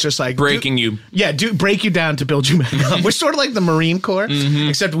that it's just like Breaking you. Yeah, break you down to build you back up. We're sort of like the Marine Corps,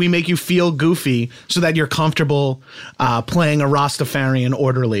 except we make you feel goofy so that you're comfortable playing a Rastafarian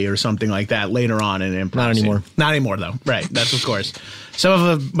orderly or something like that later on in improv. Not anymore. Not anymore, though. Right, that's of course. Some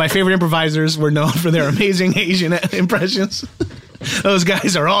of my favorite improvisers were known for their amazing Asian impressions. Those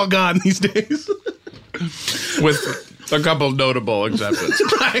guys are all gone these days. With a couple notable exceptions.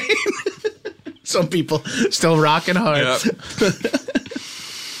 Right? Some people still rocking hard. Yep.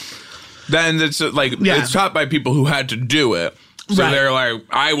 Then it's like it's taught by people who had to do it. So Right. they're like,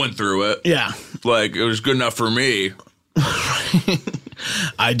 I went through it. Yeah. Like it was good enough for me.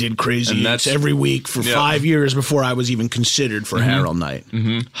 I did Crazy And Eights that's- every week for 5 years before I was even considered for Harold Night.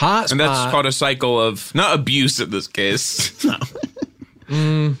 Hot And that's spot. called a cycle of not abuse in this case.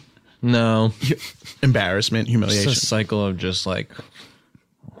 No. Embarrassment, It's humiliation. a cycle of just like,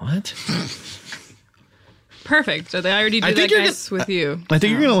 what? Perfect. I already I did think that, you're guys, with you. I think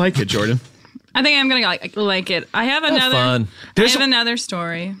you're going to like it, Jordan. I think I'm gonna like it. I have another. fun. I have another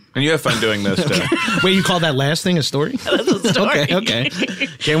story. And you have fun doing this too. Wait, you call that last thing a story? Story. Okay.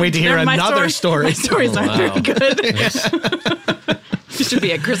 Can't wait to hear My another story. My stories aren't very good. It should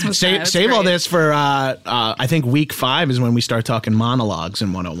be at Christmas time. That's Save all great. this for, I think week 5 is when we start talking monologues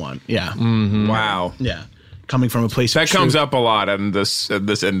in 101. Yeah. Wow. Yeah. Coming from a place That of comes truth. up a lot in this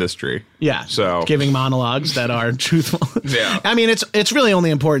industry. Yeah. So giving monologues that are truthful. Yeah. I mean, it's really only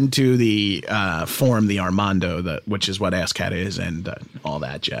important to the form, the Armando, which is what ASCAT is, and all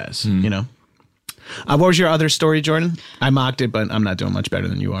that jazz. You know. What was your other story, Jordan? I mocked it, but I'm not doing much better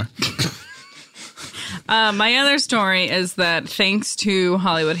than you are. My other story is that thanks to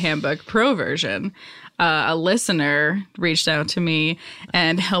Hollywood Handbook Pro version, a listener reached out to me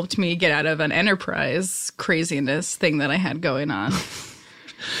and helped me get out of an enterprise craziness thing that I had going on.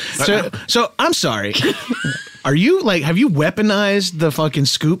 So I'm sorry. Are you have you weaponized the fucking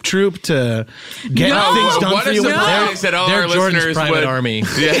Scoop Troop to get No! things done What for a you? surprise that all They're our Jordan's listeners private would, army.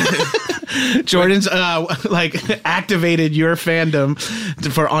 Yeah. Jordan's activated your fandom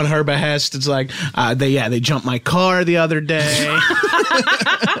on her behest. It's like they jumped my car the other day.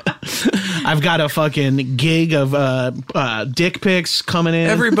 I've got a fucking gig of dick pics coming in.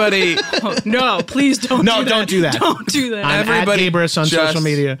 Everybody, Oh, no, please don't. No, do that. don't do that. Don't do that. I'm everybody at Gabrus on just- social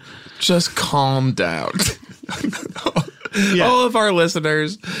media. just calm down. Yeah. All of our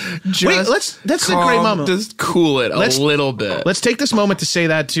listeners, just Wait, that's a great moment. Just cool it Let's- a little bit. Let's take this moment to say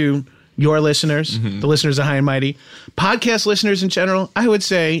that to your listeners, the listeners of High and Mighty, podcast listeners in general. I would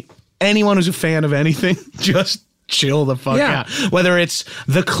say anyone who's a fan of anything, just chill the fuck Yeah. out. Whether it's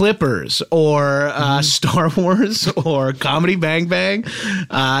the Clippers or Star Wars or Comedy Bang Bang,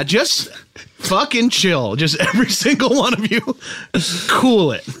 just fucking chill. Just every single one of you,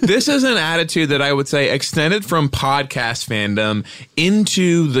 cool it. This is an attitude that I would say extended from podcast fandom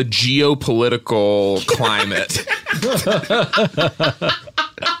into the geopolitical climate.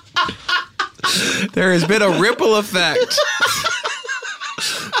 There has been a ripple effect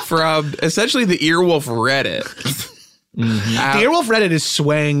from essentially the Earwolf Reddit. The Earwolf Reddit is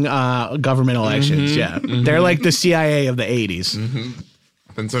swaying government elections. Yeah, they're like the CIA of the 80s.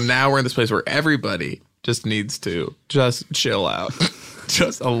 And so now we're in this place where everybody just needs to just chill out.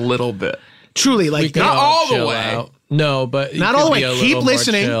 Just a little bit. Truly, like Not all the chill way. out. No, but not all the way. Keep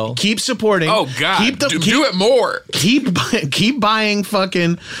listening. Keep supporting. Oh, God. Do it more. Keep buying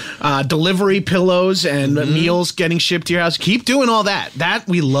fucking delivery pillows and meals getting shipped to your house. Keep doing all that. That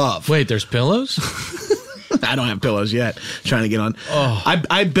we love. Wait, there's pillows? I don't have pillows yet. Trying to get on.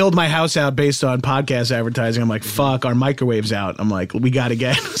 I build my house out based on podcast advertising. I'm like, fuck, our microwave's out. I'm like, we got to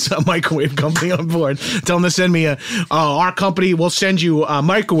get a microwave company on board. Tell them to send me our company will send you a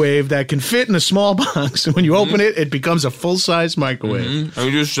microwave that can fit in a small box. And when you open it, it becomes a full-size microwave. And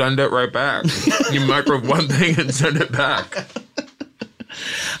you just send it right back. You microwave one thing and send it back.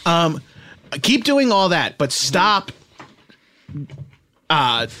 Keep doing all that, but stop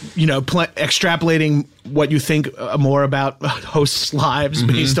extrapolating what you think more about hosts' lives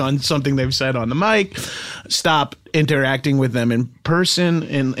based on something they've said on the mic. Stop interacting with them in person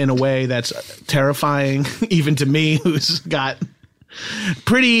in a way that's terrifying, even to me, who's got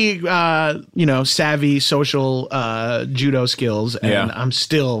pretty, savvy social judo skills. And I'm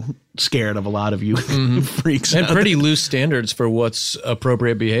still scared of a lot of you freaks. And pretty loose standards for what's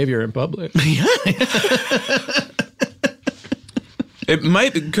appropriate behavior in public.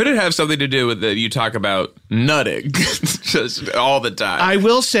 Could it have something to do with that you talk about nutting just all the time? I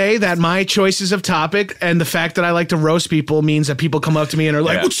will say that my choices of topic and the fact that I like to roast people means that people come up to me and are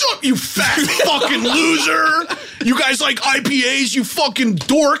like, "What's up, you fat fucking loser? You guys like IPAs, you fucking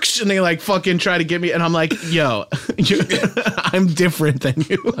dorks." And they like fucking try to get me. And I'm like, yo, I'm different than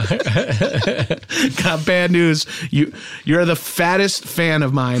you. Got bad news. You're the fattest fan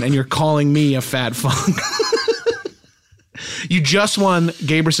of mine and you're calling me a fat fuck. You just won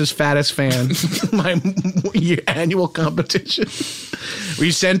Gabrus's fattest fan, my annual competition, where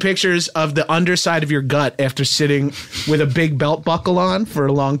you send pictures of the underside of your gut after sitting with a big belt buckle on for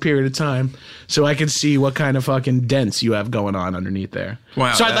a long period of time, so I can see what kind of fucking dents you have going on underneath there.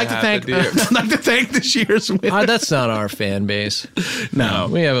 Wow! So I'd like to thank this year's winner. That's not our fan base. No,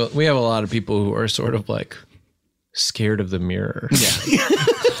 we have a lot of people who are sort of like scared of the mirror. Yeah.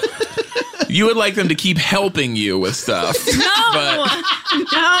 You would like them to keep helping you with stuff. No.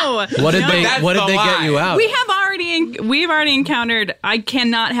 What did they get you out? We've already encountered. I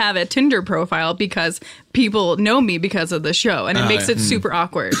cannot have a Tinder profile because people know me because of the show, and it makes it super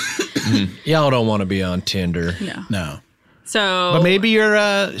awkward. Y'all don't want to be on Tinder. No. So, But maybe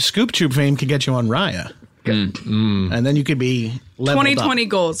your Scoop Troop fame could get you on Raya. And then you could be leveled 2020 up.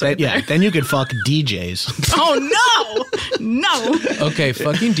 goals right there. Then you could fuck DJs. Oh, no. Okay,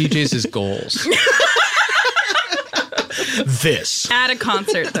 fucking DJs is goals. This. At a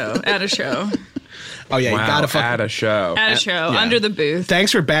concert, though. At a show. Oh, yeah, Wow, you gotta fuck. at a show. At a show. Under the booth.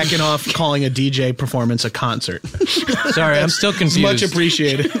 Thanks for backing off calling a DJ performance a concert. Sorry, I'm still confused. Much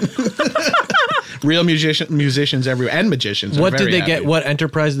appreciated. Real musicians everywhere, and magicians. What did they get? What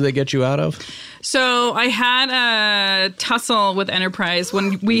enterprise did they get you out of? So I had a tussle with Enterprise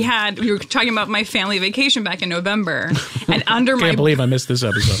when we were talking about my family vacation back in November, and under Can't believe I missed this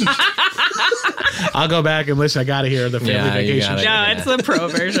episode. I'll go back and listen. I got to hear the family vacation. No, it's the pro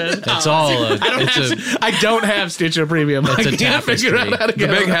version. It's all. I don't have Stitcher Premium. It's I a can't figure out how to The get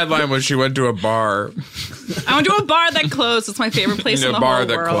big it. headline was she went to a bar. I went to a bar that closed. It's my favorite place in the bar whole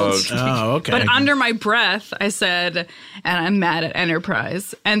that world. closed. Oh, okay. But under my breath, I said, and I'm mad at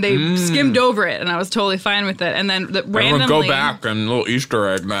Enterprise. And they skimmed over it, and I was totally fine with it. And then randomly... Go back and a little Easter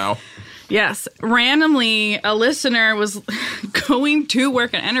egg now. Yes. Randomly, a listener was going to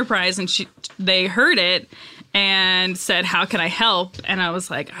work at Enterprise, and they heard it and said, "How can I help?" And I was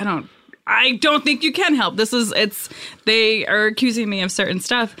like, I don't think you can help. They are accusing me of certain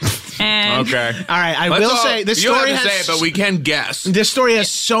stuff. And Okay. All right, I will say this you don't story have to has. say it, but we can guess. This story has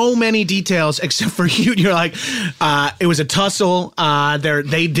so many details, except for you. You're like, it was a tussle.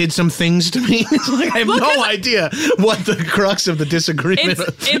 They did some things to me. It's like, I have no idea what the crux of the disagreement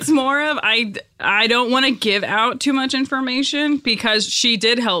is. it's more of I don't want to give out too much information because she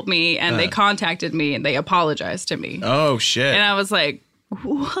did help me, and they contacted me and they apologized to me. Oh, shit. And I was like,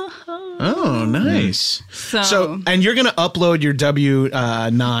 Oh, nice. So and you're gonna upload your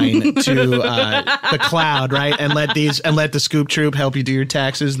W-9 to the cloud, right? And let the Scoop Troop help you do your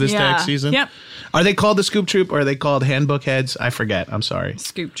taxes this tax season. Yep. Are they called the Scoop Troop or are they called Handbook Heads? I forget. I'm sorry.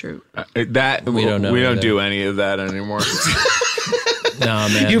 Scoop Troop. That We don't know We don't either. do any of that anymore. No,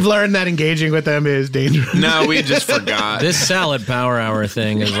 man. You've learned that engaging with them is dangerous. No, we just forgot. This salad power hour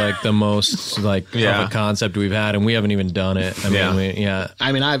thing is like the most like of a concept we've had, and we haven't even done it. I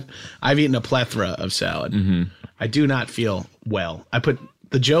mean, I've eaten a plethora of salad. I do not feel well. I put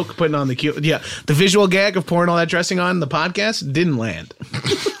the joke putting on the visual gag of pouring all that dressing on the podcast didn't land.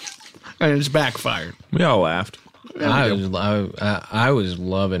 And it's backfired. We all laughed. I was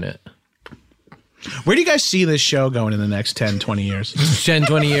loving it. Where do you guys see this show going in the next 10, 20 years? 10,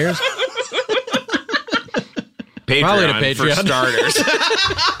 20 years? Patreon, Probably to Patreon. for starters.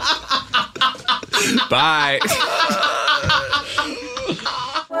 Bye.